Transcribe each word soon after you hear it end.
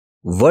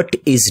What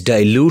is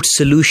dilute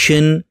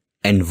solution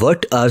and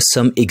what are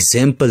some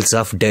examples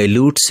of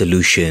dilute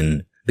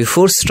solution?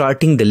 Before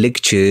starting the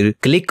lecture,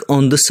 click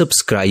on the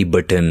subscribe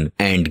button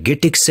and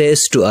get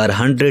access to our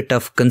 100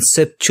 of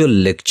conceptual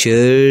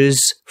lectures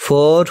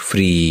for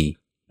free.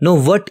 Now,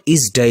 what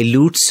is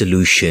dilute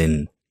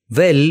solution?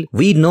 Well,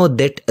 we know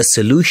that a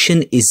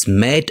solution is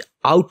made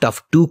out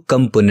of two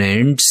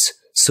components,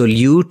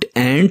 solute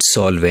and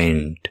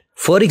solvent.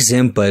 For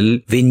example,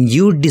 when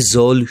you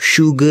dissolve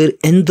sugar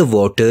in the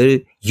water,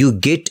 you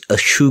get a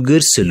sugar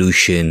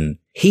solution.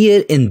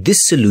 Here in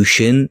this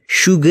solution,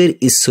 sugar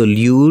is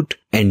solute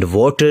and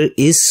water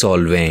is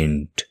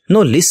solvent.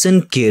 Now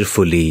listen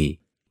carefully.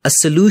 A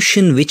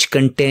solution which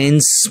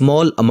contains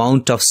small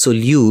amount of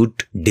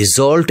solute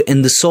dissolved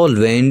in the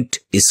solvent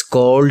is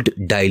called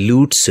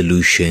dilute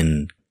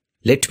solution.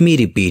 Let me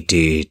repeat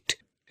it.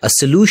 A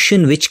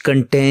solution which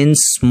contains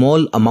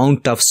small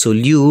amount of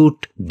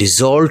solute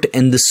dissolved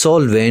in the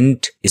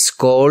solvent is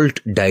called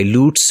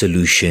dilute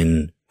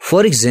solution.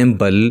 For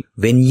example,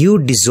 when you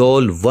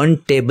dissolve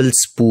 1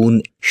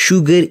 tablespoon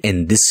sugar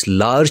in this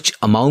large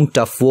amount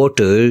of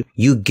water,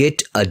 you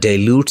get a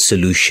dilute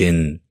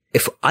solution.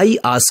 If I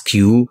ask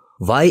you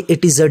why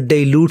it is a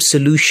dilute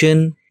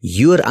solution,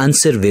 your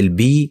answer will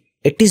be,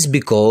 it is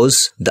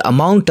because the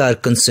amount or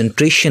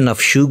concentration of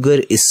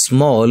sugar is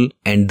small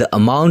and the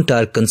amount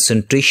or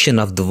concentration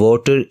of the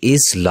water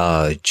is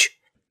large.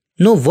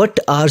 Now, what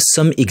are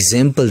some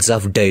examples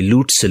of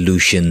dilute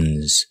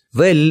solutions?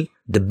 Well,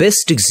 the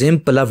best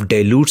example of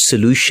dilute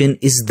solution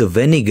is the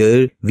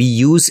vinegar we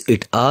use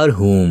at our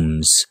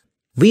homes.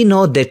 We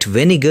know that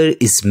vinegar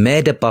is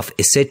made up of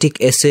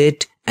acetic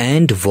acid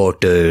and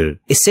water.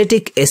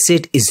 Acetic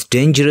acid is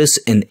dangerous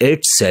in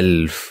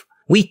itself.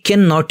 We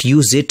cannot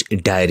use it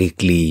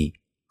directly.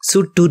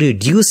 So to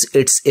reduce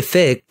its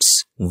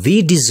effects,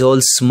 we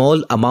dissolve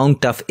small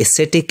amount of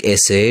acetic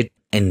acid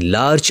and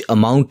large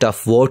amount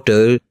of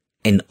water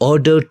in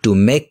order to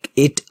make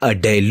it a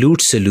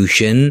dilute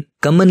solution,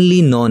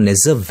 commonly known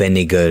as a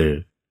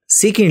vinegar.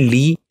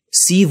 Secondly,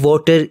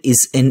 seawater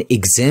is an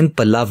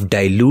example of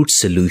dilute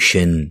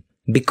solution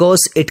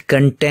because it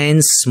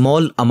contains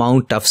small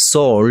amount of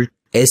salt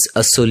as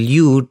a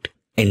solute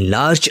and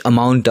large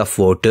amount of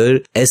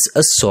water as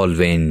a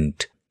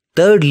solvent.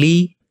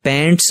 Thirdly,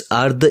 paints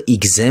are the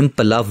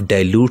example of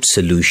dilute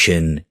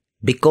solution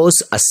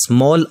because a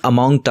small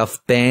amount of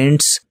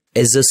paints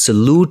as a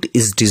solute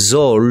is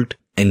dissolved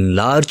in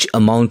large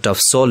amount of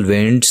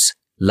solvents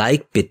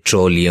like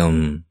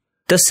petroleum.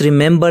 Thus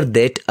remember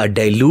that a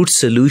dilute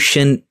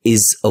solution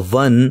is a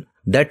one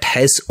that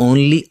has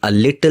only a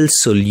little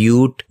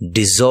solute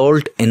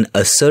dissolved in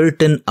a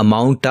certain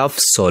amount of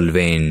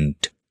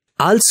solvent.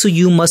 Also,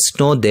 you must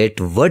know that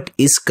what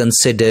is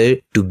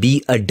considered to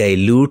be a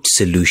dilute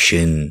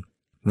solution.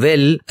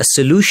 Well, a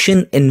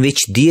solution in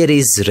which there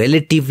is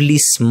relatively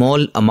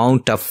small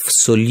amount of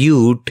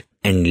solute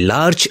and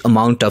large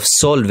amount of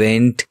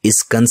solvent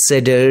is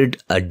considered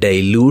a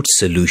dilute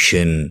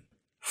solution.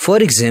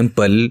 For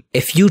example,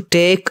 if you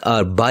take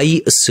or buy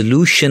a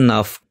solution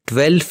of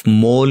 12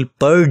 mole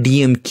per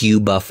dm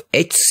cube of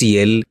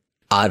HCl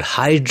or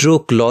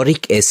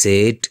hydrochloric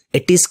acid,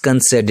 it is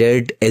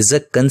considered as a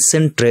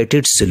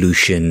concentrated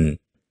solution.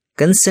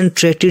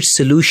 Concentrated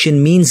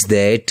solution means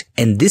that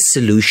in this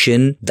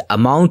solution, the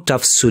amount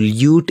of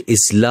solute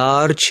is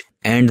large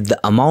and the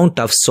amount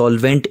of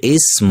solvent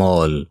is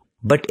small.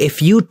 But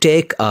if you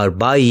take or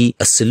buy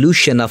a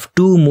solution of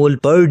 2 mole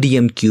per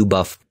dm cube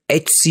of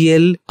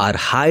HCl or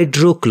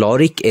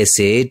hydrochloric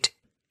acid,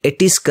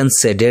 it is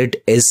considered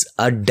as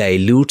a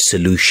dilute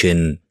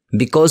solution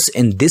because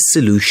in this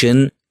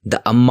solution,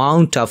 the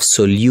amount of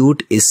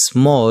solute is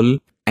small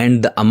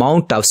and the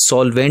amount of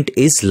solvent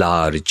is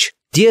large.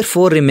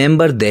 Therefore,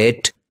 remember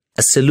that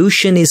a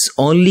solution is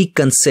only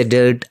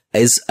considered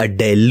as a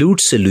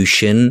dilute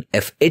solution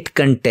if it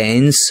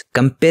contains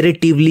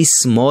comparatively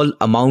small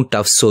amount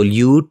of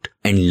solute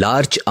and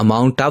large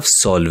amount of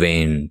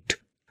solvent.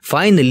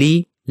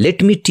 Finally,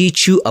 let me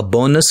teach you a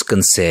bonus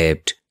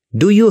concept.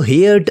 Do you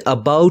heard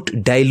about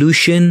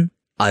dilution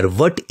or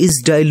what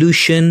is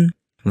dilution?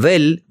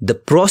 Well, the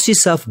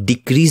process of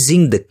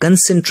decreasing the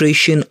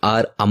concentration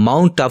or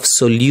amount of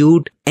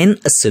solute in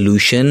a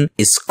solution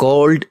is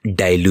called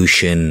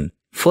dilution.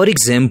 For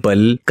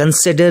example,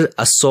 consider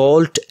a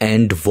salt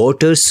and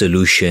water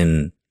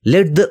solution.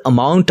 Let the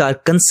amount or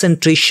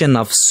concentration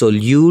of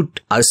solute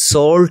or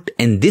salt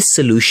in this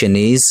solution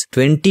is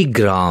 20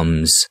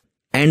 grams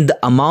and the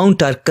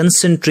amount or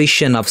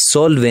concentration of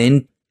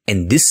solvent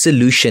in this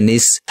solution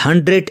is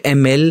 100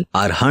 ml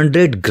or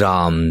 100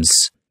 grams.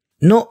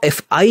 Now,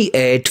 if I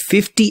add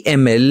 50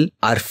 ml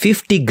or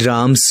 50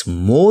 grams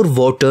more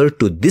water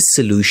to this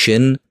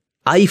solution,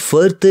 I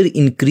further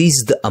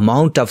increase the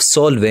amount of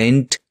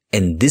solvent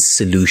in this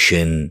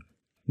solution.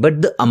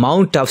 But the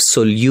amount of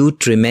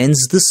solute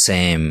remains the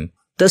same,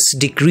 thus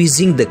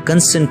decreasing the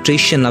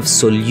concentration of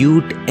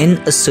solute in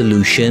a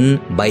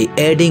solution by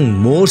adding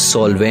more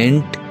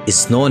solvent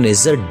is known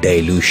as a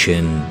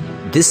dilution.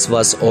 This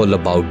was all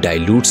about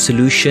dilute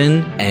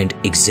solution and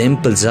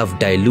examples of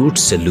dilute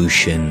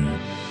solution.